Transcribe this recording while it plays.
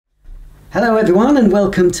Hello everyone and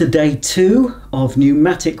welcome to day 2 of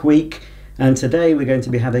Numatic Week, and today we're going to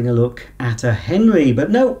be having a look at a Henry, but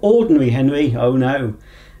no ordinary Henry, oh no.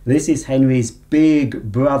 This is Henry's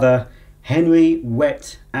big brother, Henry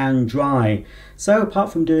Wet and Dry. So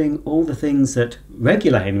apart from doing all the things that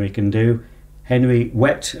regular Henry can do, Henry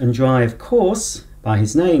Wet and Dry, of course, by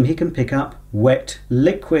his name, he can pick up wet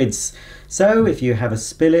liquids. So if you have a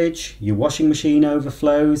spillage, your washing machine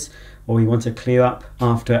overflows, or you want to clear up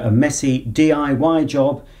after a messy DIY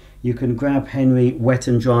job, you can grab Henry Wet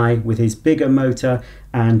and Dry with his bigger motor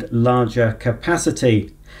and larger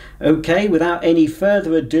capacity. Okay, without any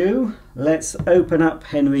further ado, let's open up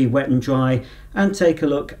Henry Wet and Dry and take a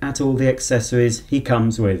look at all the accessories he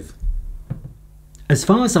comes with. As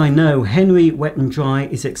far as I know, Henry Wet and Dry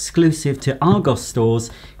is exclusive to Argos stores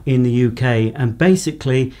in the UK, and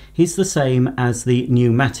basically he's the same as the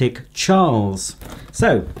Numatic Charles.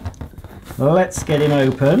 So let's get him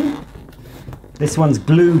open. This one's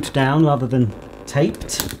glued down rather than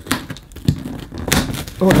taped.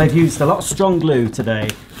 Oh, they've used a lot of strong glue today.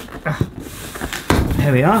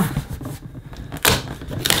 There we are.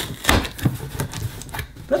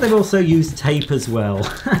 But they've also used tape as well.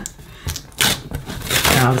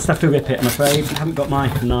 Now I'll just have to rip it, I'm afraid. I haven't got my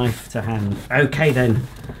knife to hand. Okay then,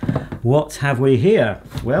 what have we here?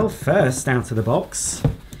 Well, first out of the box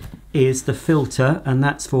is the filter, and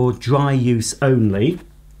that's for dry use only.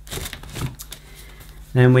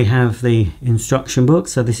 Then we have the instruction book,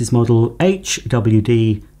 so this is model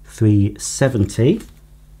HWD370.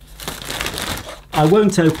 I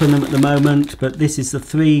won't open them at the moment, but this is the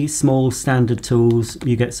 3 small standard tools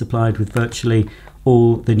you get supplied with virtually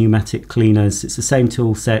all the Numatic cleaners. It's the same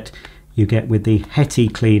tool set you get with the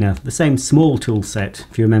HWD cleaner, the same small tool set,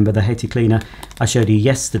 if you remember the HWD cleaner I showed you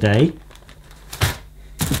yesterday.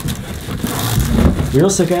 We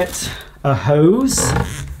also get a hose,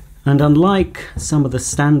 and unlike some of the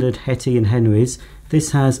standard HWD and Henrys,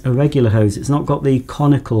 this has a regular hose. It's not got the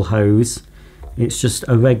conical hose, it's just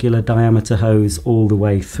a regular diameter hose all the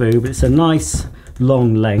way through, but it's a nice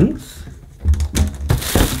long length.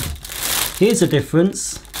 Here's a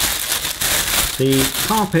difference. The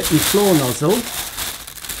carpet and floor nozzle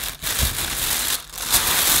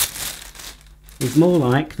is more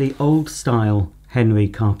like the old style Henry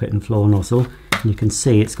carpet and floor nozzle. You can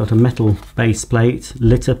see it's got a metal base plate,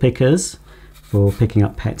 litter pickers for picking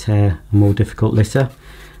up pet hair and more difficult litter.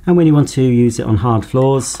 And when you want to use it on hard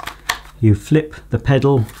floors, you flip the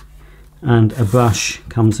pedal and a brush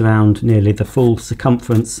comes around nearly the full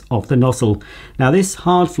circumference of the nozzle. Now this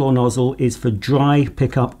hard floor nozzle is for dry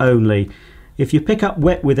pickup only. If you pick up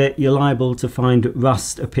wet with it, you're liable to find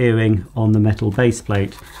rust appearing on the metal base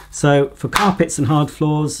plate. So for carpets and hard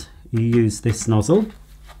floors, you use this nozzle.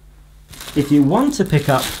 If you want to pick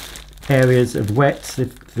up areas of wet,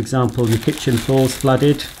 if, for example, your kitchen floor's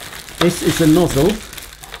flooded, this is the nozzle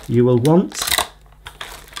you will want.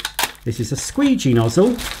 This is a squeegee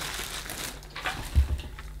nozzle,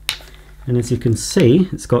 and as you can see,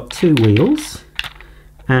 it's got 2 wheels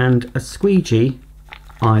and a squeegee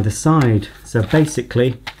either side. So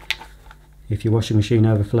basically, if your washing machine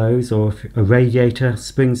overflows or if a radiator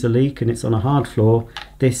springs a leak and it's on a hard floor,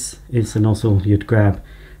 this is the nozzle you'd grab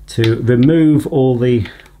to remove all the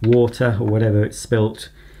water or whatever it's spilt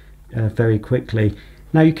very quickly.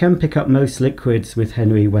 Now you can pick up most liquids with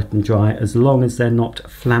Henry Wet and Dry as long as they're not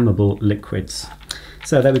flammable liquids.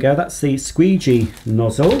 So there we go, that's the squeegee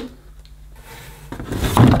nozzle.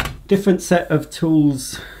 Different set of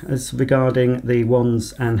tools as regarding the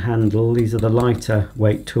wands and handle. These are the lighter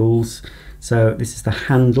weight tools. So this is the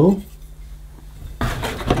handle,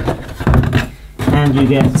 and you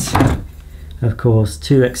get, of course,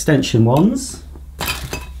 2 extension wands.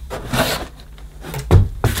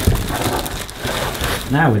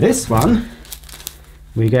 Now with this one,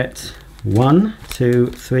 we get 1, 2,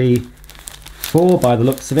 3, 4 by the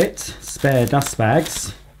looks of it, spare dust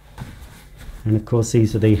bags. And of course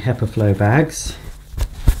these are the HEPA flow bags.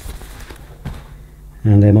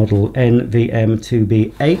 And they're model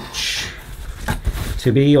NVM2BH.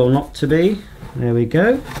 To be or not to be. There we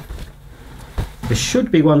go. There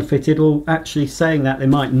should be one fitted, or actually saying that there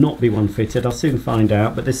might not be one fitted, I'll soon find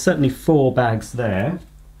out, but there's certainly 4 bags there.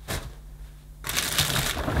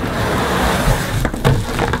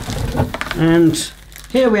 And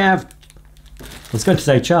here we have, I was going to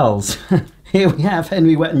say Charles, here we have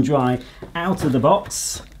Henry Wet and Dry out of the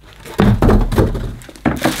box.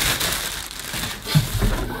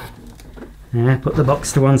 Put the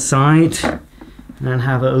box to one side and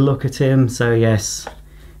have a look at him. So yes,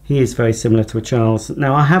 he is very similar to a Charles.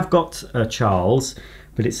 Now I have got a Charles,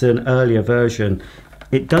 but it's an earlier version.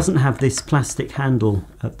 it doesn't have this plastic handle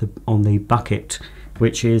on the bucket,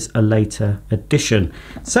 which is a later addition.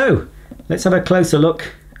 So let's have a closer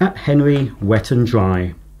look at Henry Wet and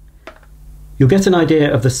Dry. You'll get an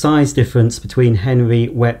idea of the size difference between Henry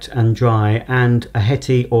Wet and Dry and a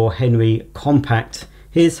Hetty or Henry Compact.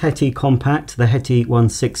 Here's Hetty Compact, the Hetty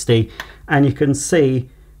 160, and you can see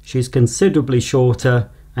she's considerably shorter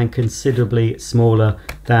and considerably smaller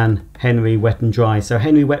than Henry Wet and Dry. So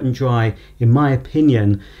Henry Wet and Dry, in my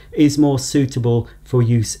opinion, is more suitable for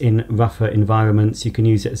use in rougher environments. You can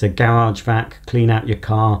use it as a garage vac, clean out your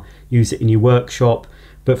car, use it in your workshop.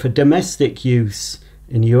 But for domestic use,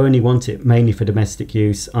 and you only want it mainly for domestic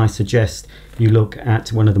use, I suggest you look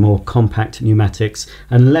at one of the more compact pneumatics,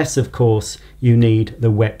 unless of course you need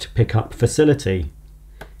the wet pickup facility.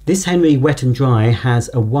 This Henry Wet and Dry has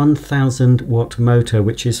a 1000 watt motor,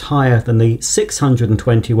 which is higher than the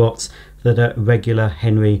 620 watts that a regular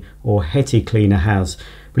Henry or Hetty cleaner has.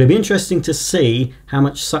 But it'll be interesting to see how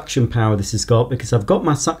much suction power this has got, because I've got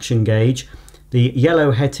my suction gauge. The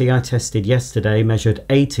yellow Hetty I tested yesterday measured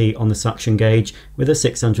 80 on the suction gauge with a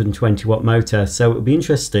 620 watt motor. So it'll be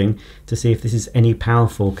interesting to see if this is any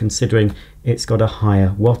powerful, considering it's got a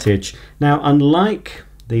higher wattage. Now, unlike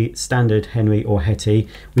the standard Henry or Hetty,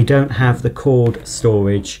 we don't have the cord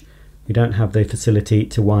storage. We don't have the facility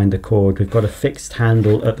to wind the cord. We've got a fixed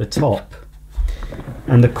handle at the top,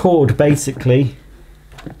 and the cord basically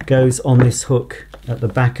goes on this hook at the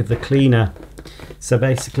back of the cleaner. So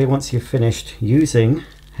basically, once you've finished using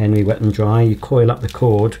Henry Wet and Dry, you coil up the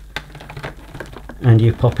cord and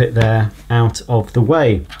you pop it there out of the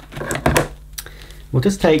way. We'll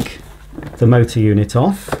just take the motor unit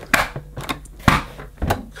off,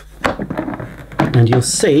 and you'll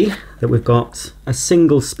see that we've got a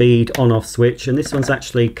single speed on-off switch, and this one's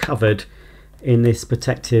actually covered in this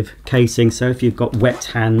protective casing, so if you've got wet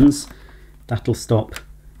hands, that'll stop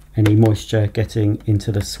any moisture getting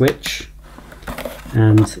into the switch.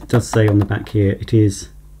 And it does say on the back here it is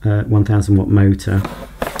a 1000 watt motor.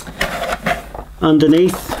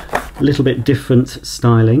 Underneath, a little bit different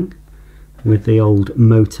styling with the old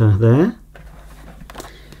motor there.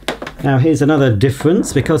 Now here's another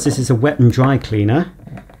difference. Because this is a wet and dry cleaner,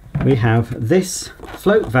 we have this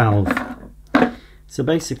float valve. So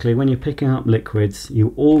basically, when you're picking up liquids,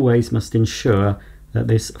 you always must ensure that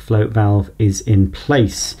this float valve is in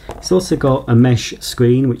place. It's also got a mesh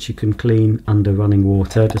screen which you can clean under running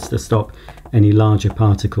water, just to stop any larger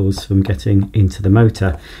particles from getting into the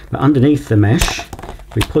motor. But underneath the mesh,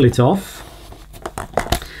 we pull it off,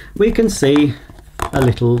 we can see a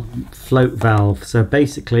little float valve. So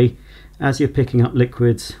basically, as you're picking up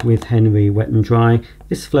liquids with Henry Wet and Dry,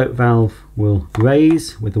 this float valve will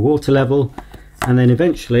raise with the water level, and then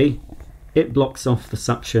eventually it blocks off the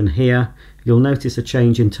suction here. You'll notice a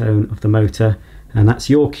change in tone of the motor, and that's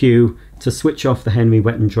your cue to switch off the Henry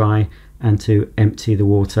Wet and Dry and to empty the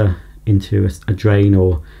water into a drain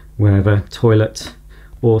or wherever, toilet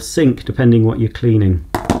or sink, depending what you're cleaning.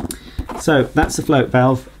 So that's the float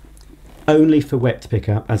valve, only for wet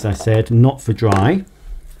pickup, as I said, not for dry.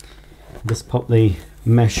 Just pop the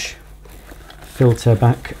mesh filter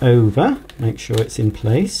back over, make sure it's in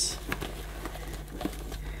place,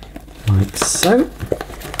 like so.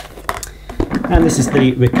 And this is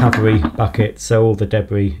the recovery bucket, so all the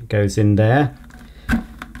debris goes in there.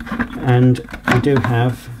 And we do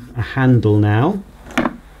have a handle now,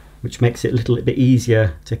 which makes it a little bit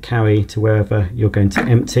easier to carry to wherever you're going to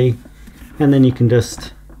empty. And then you can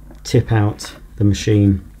just tip out the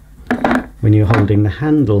machine when you're holding the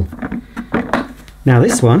handle. Now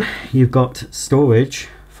this one, you've got storage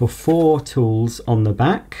for 4 tools on the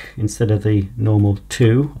back instead of the normal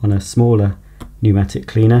 2 on a smaller pneumatic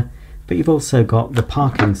cleaner. But you've also got the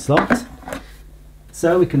parking slot,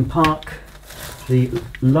 so we can park the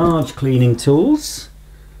large cleaning tools,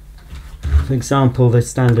 for example the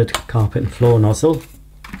standard carpet and floor nozzle.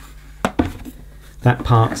 That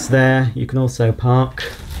parks there. You can also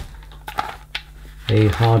park a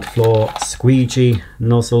hard floor squeegee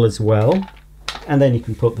nozzle as well, and then you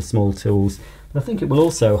can put the small tools. But I think it will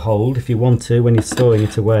also hold, if you want to, when you're storing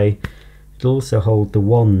it away, it'll also hold the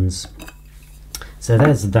wands. So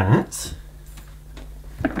there's that.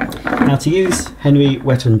 Now, to use Henry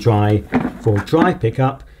Wet and Dry for dry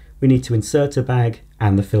pickup, we need to insert a bag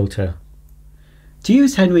and the filter. To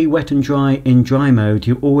use Henry Wet and Dry in dry mode,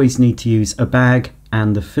 you always need to use a bag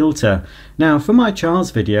and the filter. Now, for my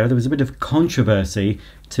Charles video, there was a bit of controversy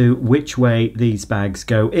to which way these bags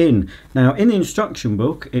go in. Now, in the instruction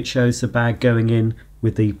book, it shows the bag going in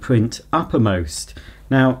with the print uppermost.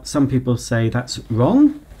 Now, some people say that's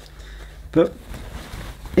wrong, but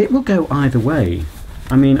it will go either way.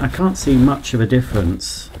 I mean, I can't see much of a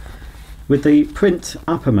difference. With the print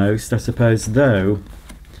uppermost, I suppose, though,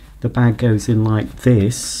 the bag goes in like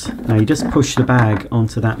this. Now you just push the bag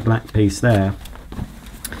onto that black piece there.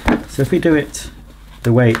 So if we do it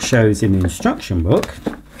the way it shows in the instruction book,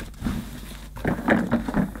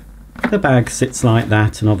 the bag sits like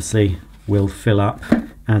that and obviously will fill up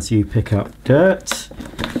as you pick up dirt.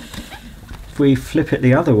 If we flip it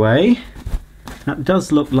the other way, that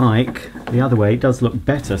does look like, the other way, it does look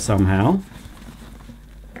better somehow.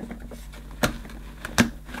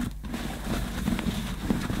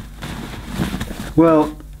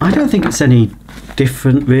 Well, I don't think it's any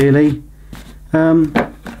different really. Doesn't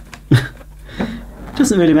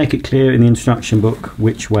really make it clear in the instruction book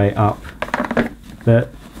which way up,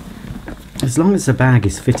 but as long as the bag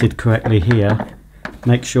is fitted correctly here,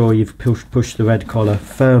 make sure you've pushed the red collar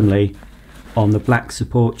firmly on the black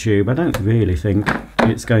support tube. I don't really think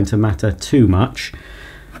it's going to matter too much.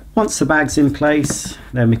 Once the bag's in place,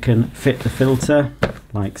 then we can fit the filter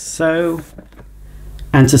like so.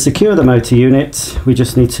 And to secure the motor unit, we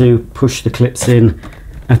just need to push the clips in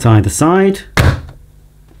at either side.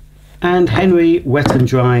 And Henry Wet and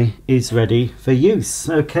Dry is ready for use.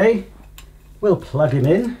 Okay, we'll plug him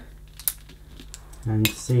in and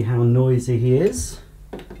see how noisy he is.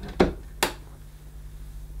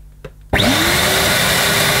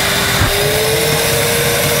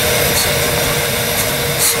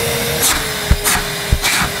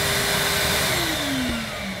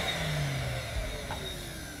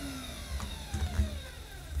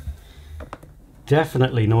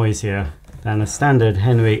 Definitely noisier than a standard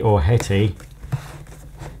Henry or Hetty,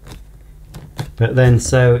 but then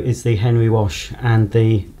so is the Henry Wash and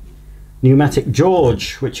the Numatic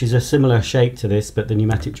George, which is a similar shape to this, but the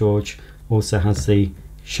Numatic George also has the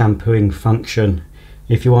shampooing function.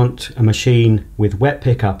 If you want a machine with wet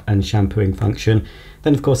pickup and shampooing function,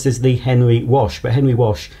 then of course there's the Henry Wash, but Henry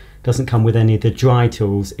Wash doesn't come with any of the dry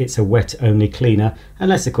tools. It's a wet only cleaner,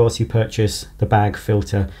 unless of course you purchase the bag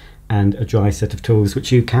filter and a dry set of tools,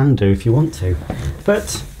 which you can do if you want to.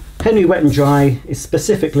 But Henry Wet and Dry is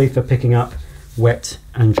specifically for picking up wet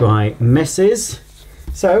and dry messes.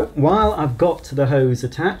 So while I've got the hose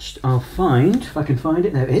attached, I'll find, if I can find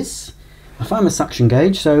it, there it is. I'll find my suction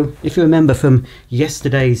gauge. So if you remember from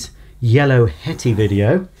yesterday's yellow Hetty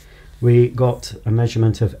video, we got a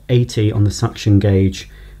measurement of 80 on the suction gauge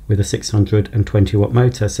with a 620 watt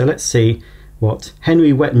motor. So let's see what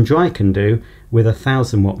Henry Wet and Dry can do with a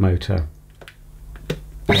 1000 watt motor.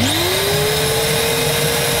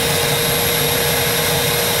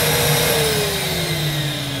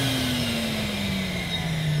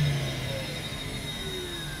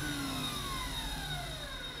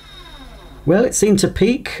 Well, it seemed to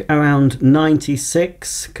peak around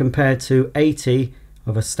 96 compared to 80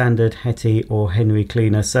 of a standard Hetty or Henry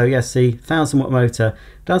cleaner. So yes, the 1000 watt motor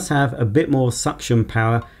does have a bit more suction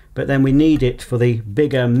power, but then we need it for the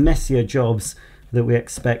bigger, messier jobs that we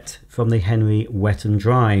expect from the Henry Wet and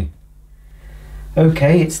Dry.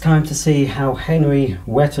 Okay, it's time to see how Henry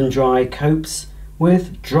Wet and Dry copes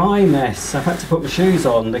with dry mess. I've had to put my shoes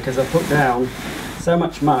on because I've put down so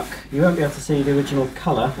much muck. You won't be able to see the original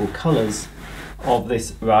colour or colours of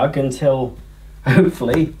this rug until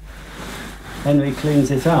hopefully Henry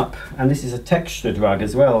cleans it up. And this is a textured rug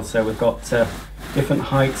as well, so we've got different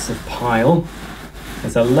heights of pile.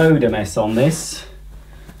 There's a load of mess on this.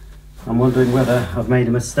 I'm wondering whether I've made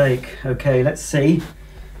a mistake. Okay, let's see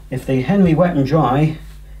if the Henry Wet and Dry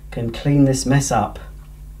can clean this mess up.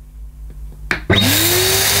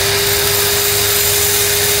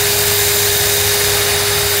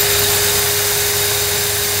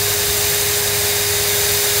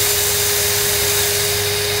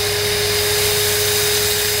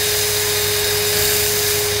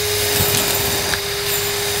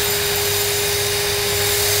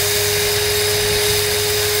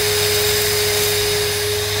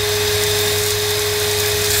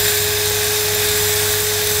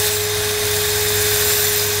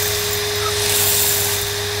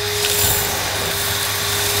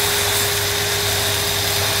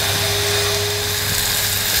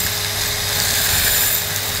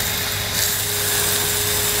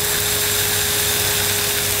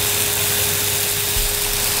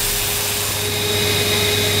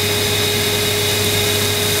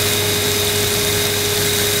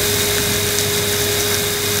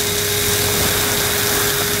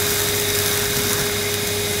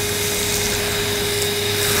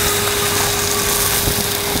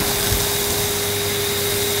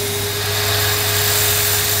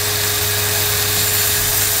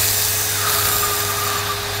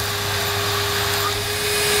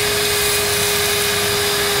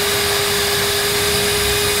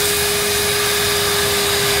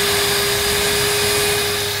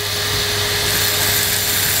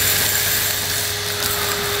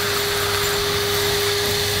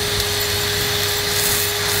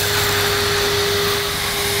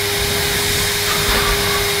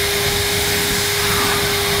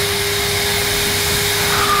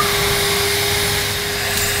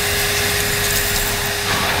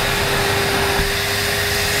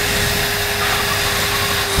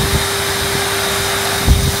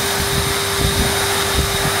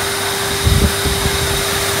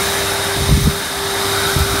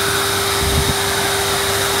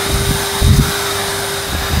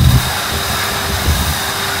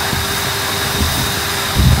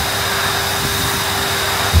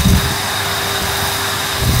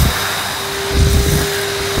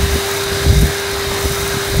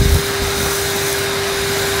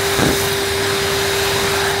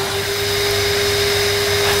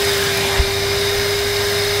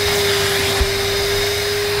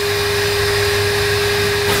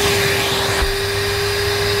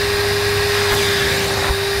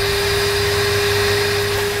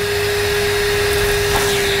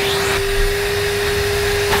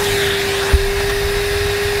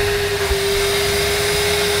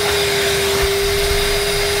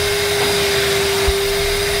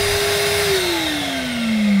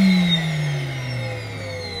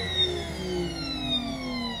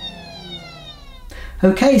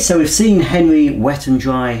 Okay, so we've seen Henry wet and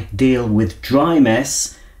dry deal with dry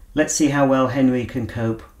mess. Let's see how well Henry can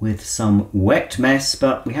cope with some wet mess,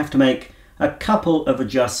 but we have to make a couple of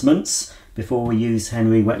adjustments before we use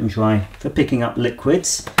Henry wet and dry for picking up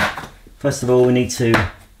liquids. First of all, we need to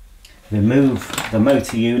remove the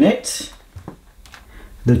motor unit,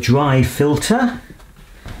 the dry filter,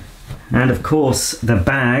 and of course the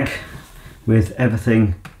bag with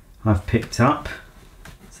everything I've picked up.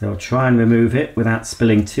 So I'll try and remove it without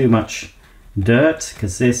spilling too much dirt,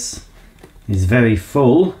 because this is very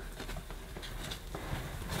full.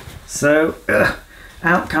 So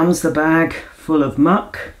out comes the bag full of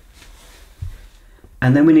muck.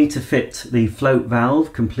 And then we need to fit the float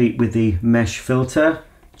valve, complete with the mesh filter,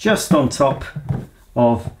 just on top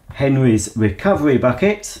of Henry's recovery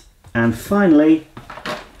bucket. And finally,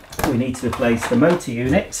 we need to replace the motor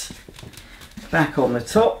unit back on the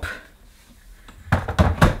top,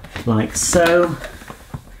 like so.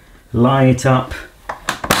 Line it up,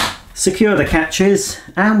 secure the catches,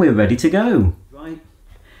 and we're ready to go. Right.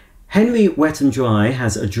 Henry wet and dry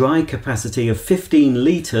has a dry capacity of 15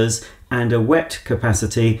 litres and a wet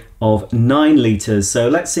capacity of 9 litres. So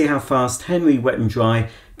let's see how fast Henry wet and dry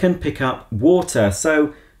can pick up water.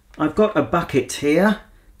 So I've got a bucket here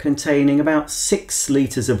containing about 6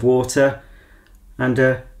 litres of water,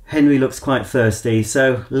 and Henry looks quite thirsty,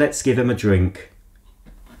 so let's give him a drink.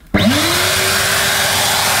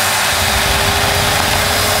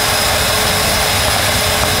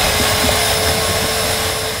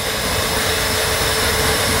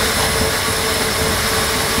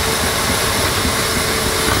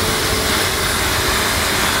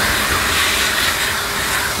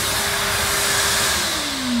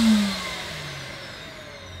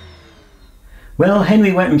 Well,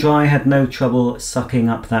 Henry wet and dry had no trouble sucking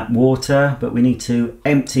up that water, but we need to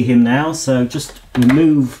empty him now. So just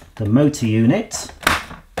remove the motor unit.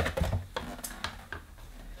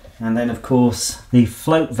 And then of course the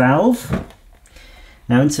float valve.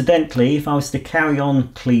 Now incidentally, if I was to carry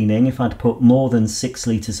on cleaning, if I'd put more than 6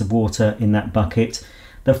 litres of water in that bucket,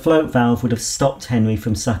 the float valve would have stopped Henry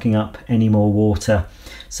from sucking up any more water.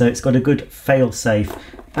 So it's got a good fail-safe.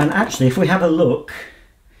 And actually, if we have a look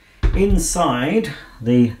inside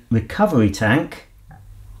the recovery tank,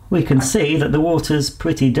 we can see that the water's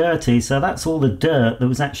pretty dirty. So that's all the dirt that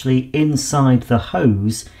was actually inside the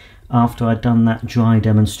hose after I'd done that dry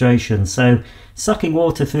demonstration. So sucking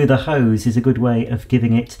water through the hose is a good way of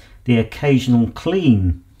giving it the occasional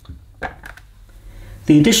clean.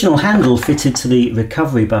 The additional handle fitted to the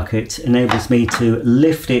recovery bucket enables me to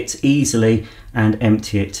lift it easily and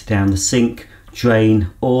empty it down the sink,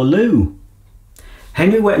 drain or loo.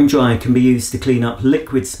 Henry wet and dry can be used to clean up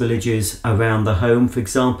liquid spillages around the home. For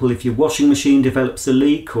example, if your washing machine develops a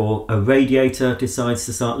leak or a radiator decides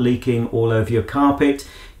to start leaking all over your carpet,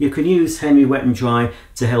 you can use Henry wet and dry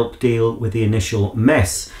to help deal with the initial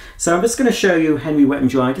mess. So I'm just going to show you Henry wet and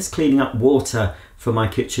dry just cleaning up water from my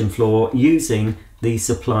kitchen floor using the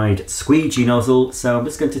supplied squeegee nozzle. So I'm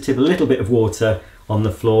just going to tip a little bit of water on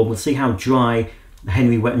the floor. We'll see how dry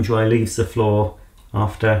Henry wet and dry leaves the floor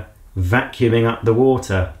after vacuuming up the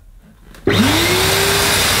water.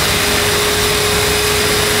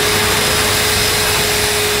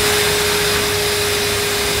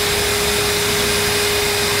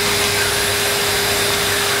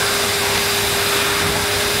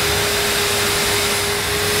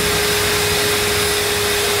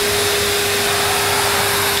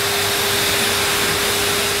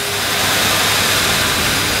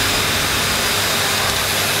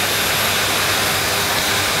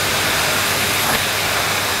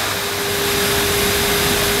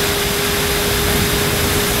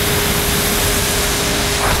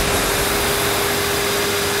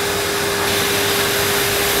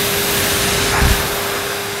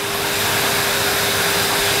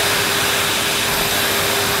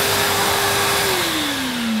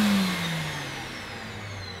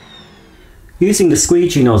 Using the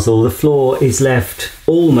squeegee nozzle, the floor is left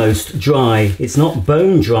almost dry. It's not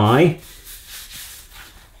bone dry,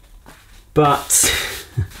 but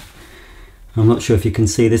I'm not sure if you can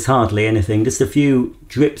see, there's hardly anything, just a few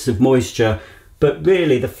drips of moisture, but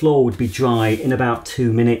really the floor would be dry in about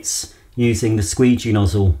 2 minutes using the squeegee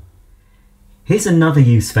nozzle. Here's another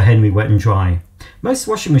use for Henry wet and dry. Most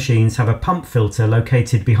washing machines have a pump filter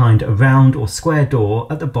located behind a round or square door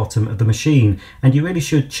at the bottom of the machine, and you really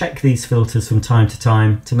should check these filters from time to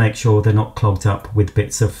time to make sure they're not clogged up with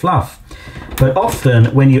bits of fluff. But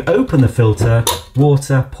often when you open the filter,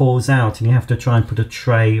 water pours out and you have to try and put a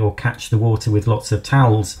tray or catch the water with lots of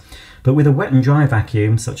towels. But with a wet and dry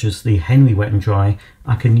vacuum, such as the Henry Wet and Dry,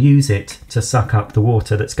 I can use it to suck up the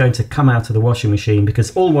water that's going to come out of the washing machine,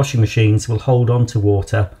 because all washing machines will hold on to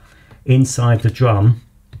water inside the drum.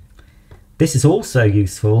 This is also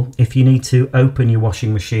useful if you need to open your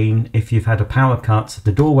washing machine. If you've had a power cut,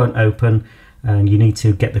 the door won't open and you need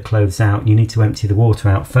to get the clothes out, you need to empty the water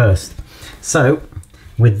out first. So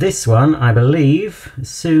with this one, I believe as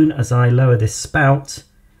soon as I lower this spout,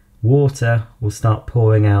 water will start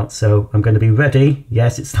pouring out. So I'm going to be ready.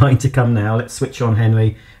 Yes, it's starting to come now. Let's switch on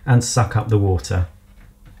Henry and suck up the water.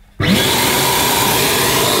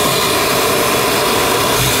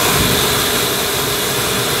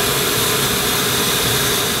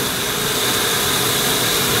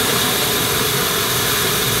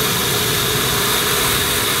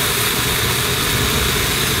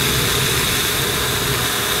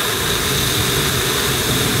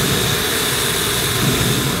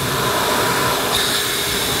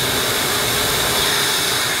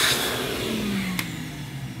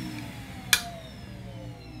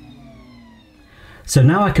 So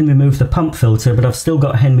now I can remove the pump filter, but I've still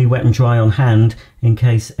got Henry Wet and Dry on hand in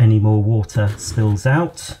case any more water spills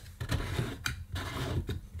out.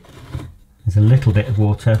 There's a little bit of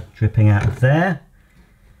water dripping out of there.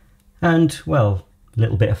 And, well, a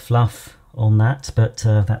little bit of fluff on that, but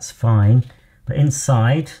that's fine. But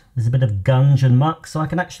inside, there's a bit of gunge and muck, so I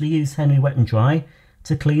can actually use Henry Wet and Dry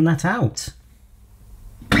to clean that out.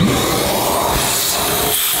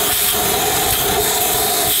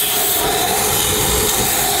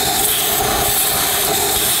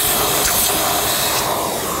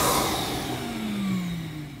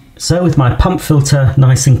 So with my pump filter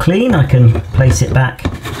nice and clean, I can place it back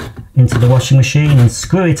into the washing machine and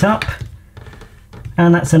screw it up.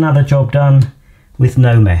 And that's another job done with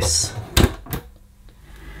no mess.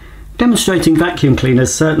 Demonstrating vacuum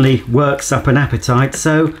cleaners certainly works up an appetite,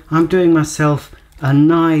 so I'm doing myself a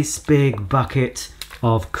nice big bucket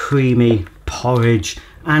of creamy porridge.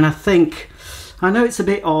 And I know it's a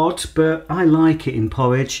bit odd, but I like it in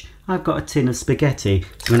porridge. I've got a tin of spaghetti,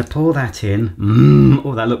 so I'm going to pour that in.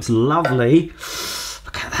 Oh, that looks lovely.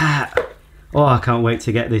 Look at that. Oh, I can't wait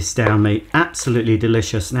to get this down, mate. Absolutely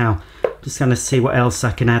delicious. Now, just going to see what else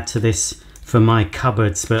I can add to this for my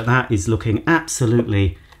cupboards, but that is looking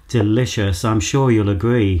absolutely delicious. I'm sure you'll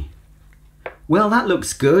agree. Well, that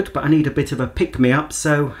looks good, but I need a bit of a pick-me-up,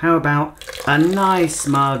 so how about a nice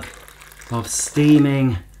mug of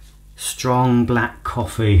steaming strong black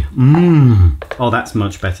coffee. Oh, that's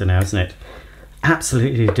much better now, isn't it?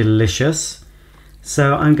 Absolutely delicious.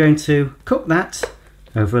 So I'm going to cook that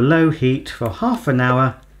over a low heat for half an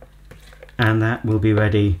hour, and that will be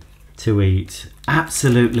ready to eat.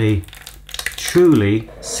 Absolutely, truly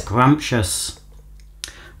scrumptious.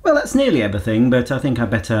 Well, that's nearly everything, but I think I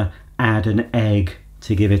better add an egg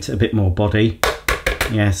to give it a bit more body.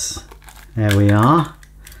 Yes, there we are.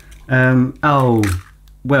 Oh,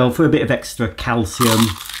 well, for a bit of extra calcium,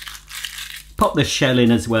 pop the shell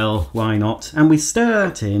in as well, why not? And we stir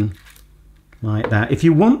it in like that. If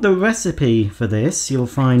you want the recipe for this, you'll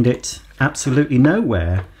find it absolutely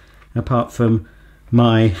nowhere apart from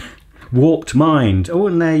my warped mind. Oh,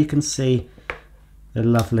 and there you can see the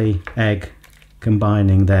lovely egg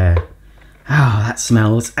combining there. Oh, that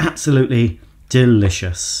smells absolutely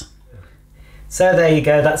delicious. So there you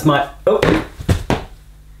go, that's my...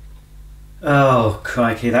 Oh,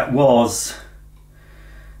 crikey, that was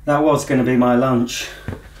going to be my lunch.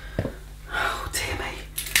 Oh, dear me.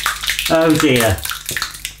 Oh, dear.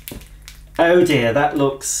 Oh, dear, that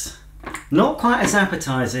looks not quite as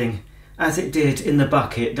appetizing as it did in the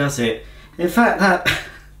bucket, does it? In fact,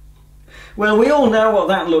 well, we all know what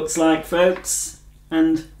that looks like, folks,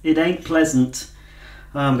 and it ain't pleasant.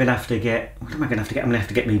 Oh, I'm going to have to get... What am I going to have to get? I'm going to have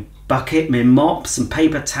to get me bucket, me mop, some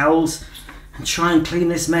paper towels, and try and clean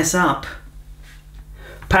this mess up.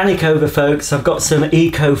 Panic over, folks. I've got some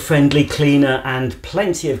eco-friendly cleaner and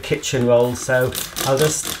plenty of kitchen rolls, so I'll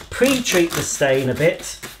just pre-treat the stain a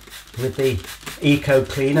bit with the eco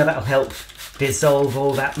cleaner. That'll help dissolve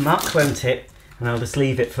all that muck, won't it? And I'll just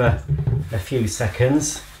leave it for a few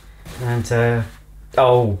seconds. And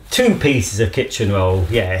oh, 2 pieces of kitchen roll.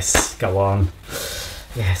 Yes, go on.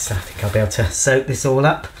 Yes, I think I'll be able to soak this all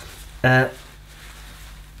up.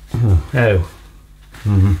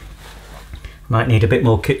 Might need a bit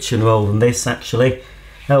more kitchen roll than this, actually.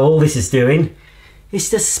 All this is doing is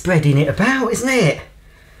just spreading it about, isn't it?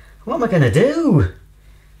 What am I going to do?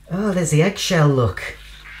 Oh, there's the eggshell look.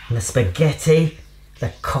 And the spaghetti,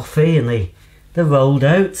 the coffee and the rolled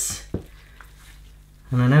oats.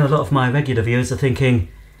 And I know a lot of my regular viewers are thinking,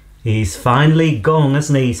 he's finally gone,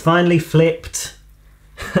 hasn't he? He's finally flipped.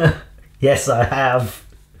 Yes, I have.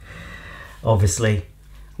 Obviously,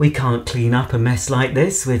 we can't clean up a mess like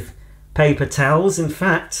this with paper towels. In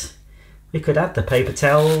fact, we could add the paper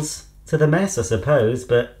towels to the mess, I suppose,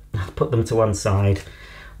 but I'll put them to one side.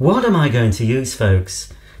 What am I going to use,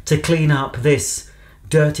 folks, to clean up this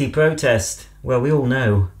dirty protest? Well, we all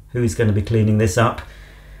know who's going to be cleaning this up.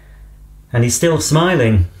 And he's still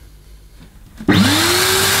smiling.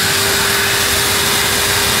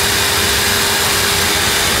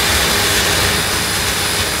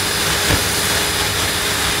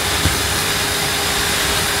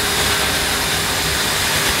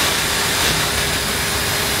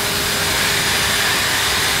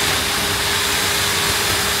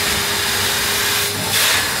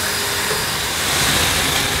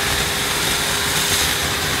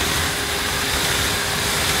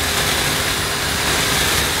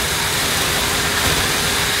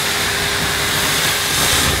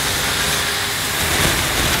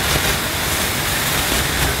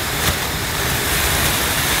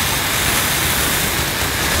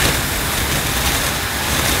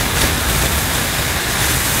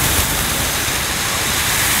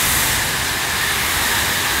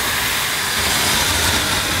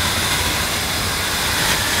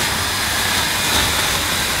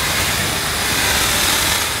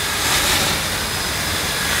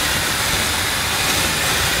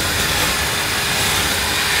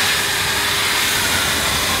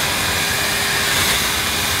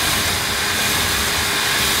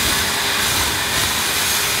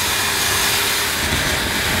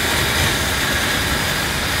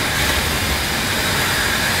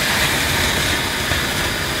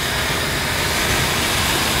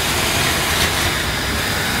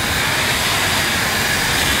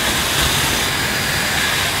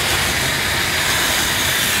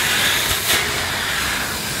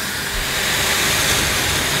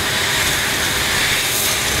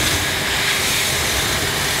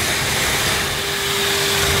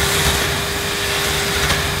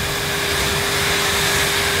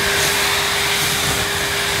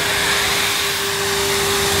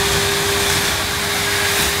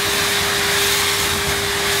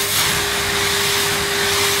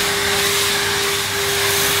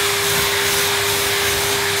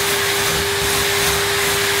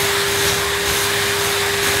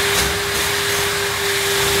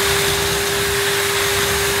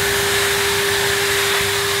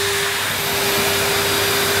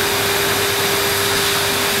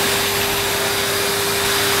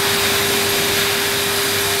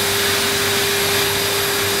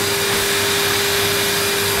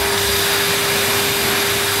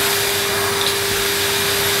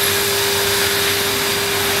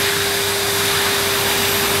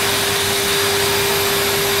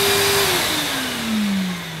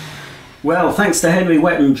 Well, thanks to Henry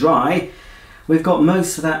Wet and Dry, we've got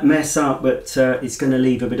most of that mess up, but it's going to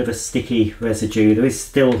leave a bit of a sticky residue. There is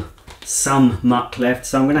still some muck left,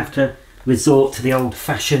 so I'm going to have to resort to the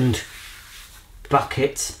old-fashioned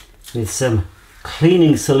bucket with some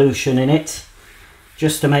cleaning solution in it,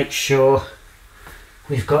 just to make sure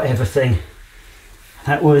we've got everything.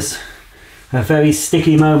 That was a very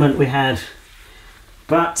sticky moment we had,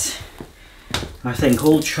 but I think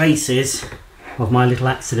all traces of my little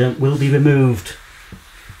accident will be removed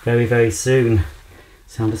very, very soon.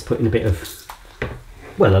 So I'm just putting a bit of,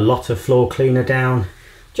 well, a lot of floor cleaner down,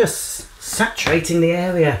 just saturating the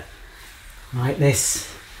area like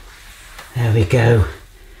this. There we go.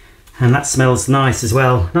 And that smells nice as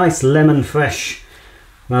well. Nice lemon fresh,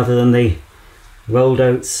 rather than the rolled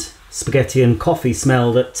oats, spaghetti and coffee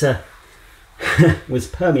smell that was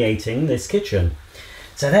permeating this kitchen.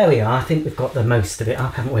 So there we are. I think we've got the most of it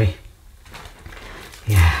up, haven't we?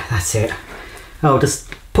 Yeah, that's it. I'll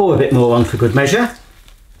just pour a bit more on for good measure.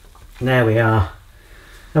 There we are.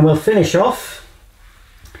 And we'll finish off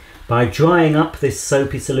by drying up this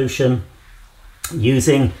soapy solution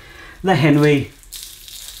using the Henry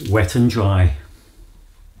Wet and Dry.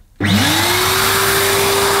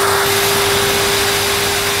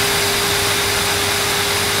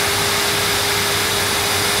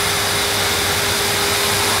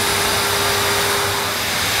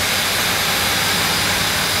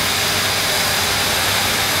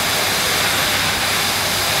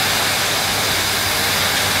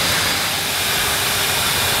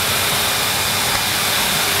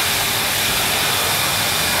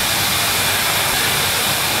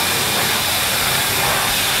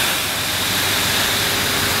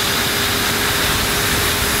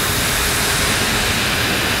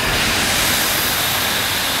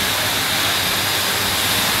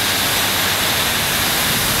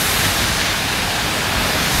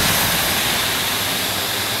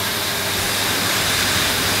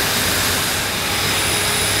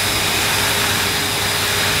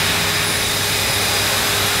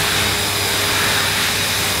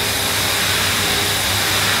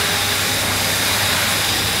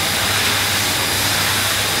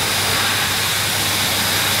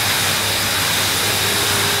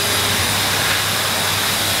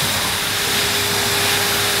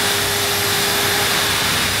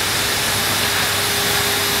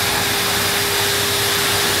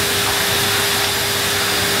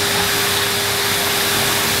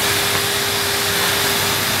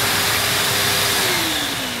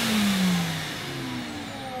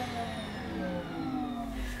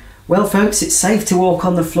 Well folks, it's safe to walk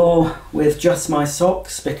on the floor with just my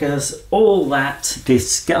socks because all that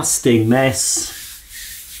disgusting mess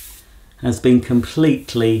has been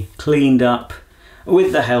completely cleaned up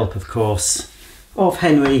with the help, of course, of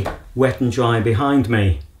Henry Wet and Dry behind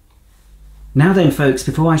me. Now then folks,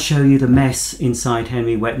 before I show you the mess inside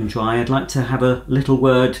Henry Wet and Dry, I'd like to have a little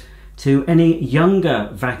word to any younger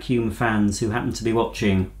vacuum fans who happen to be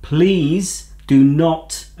watching. Please do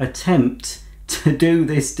not attempt to do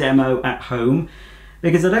this demo at home,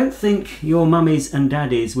 because I don't think your mummies and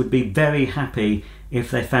daddies would be very happy if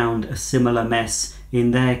they found a similar mess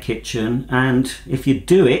in their kitchen, and if you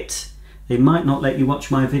do it, they might not let you watch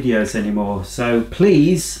my videos anymore. So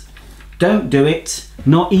please don't do it,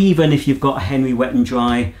 not even if you've got a Henry Wet and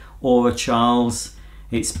Dry or a Charles.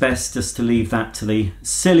 It's best just to leave that to the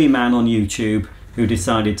silly man on YouTube who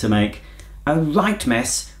decided to make a right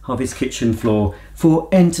mess of his kitchen floor for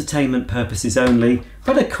entertainment purposes only.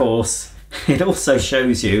 But of course, it also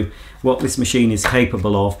shows you what this machine is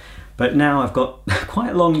capable of. But now I've got quite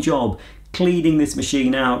a long job cleaning this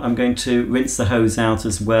machine out. I'm going to rinse the hose out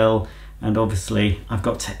as well, and obviously I've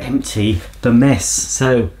got to empty the mess.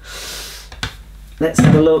 So let's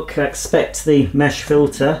have a look. I expect the mesh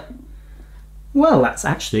filter. Well, that's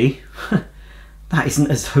actually, that isn't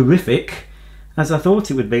as horrific as I thought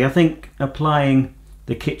it would be. I think applying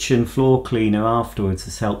the kitchen floor cleaner afterwards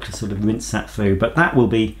has helped to sort of rinse that through, but that will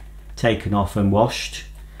be taken off and washed,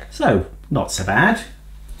 so not so bad.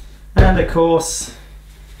 And of course,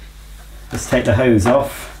 let's take the hose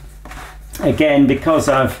off. Again, because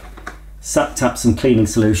I've sucked up some cleaning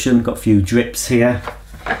solution, got a few drips here,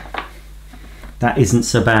 that isn't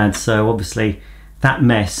so bad. So obviously that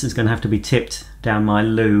mess is going to have to be tipped down my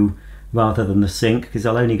loo rather than the sink, because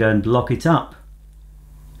I'll only go and block it up.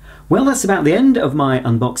 Well, that's about the end of my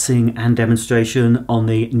unboxing and demonstration on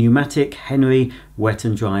the Numatic Henry Wet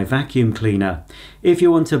and Dry vacuum cleaner. If you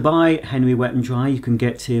want to buy Henry Wet and Dry, you can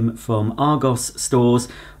get him from Argos stores,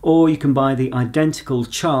 or you can buy the identical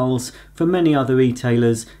Charles from many other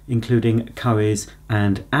retailers, including Currys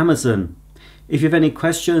and Amazon. If you have any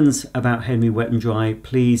questions about Henry Wet and Dry,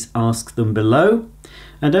 please ask them below.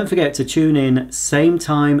 And don't forget to tune in same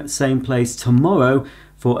time, same place tomorrow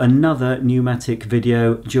for another Numatic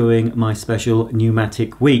video during my special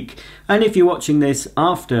Numatic Week. And if you're watching this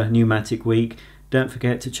after Numatic Week, don't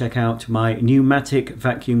forget to check out my Numatic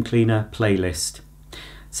vacuum cleaner playlist.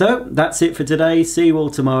 So that's it for today. See you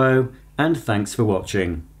all tomorrow, and thanks for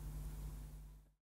watching.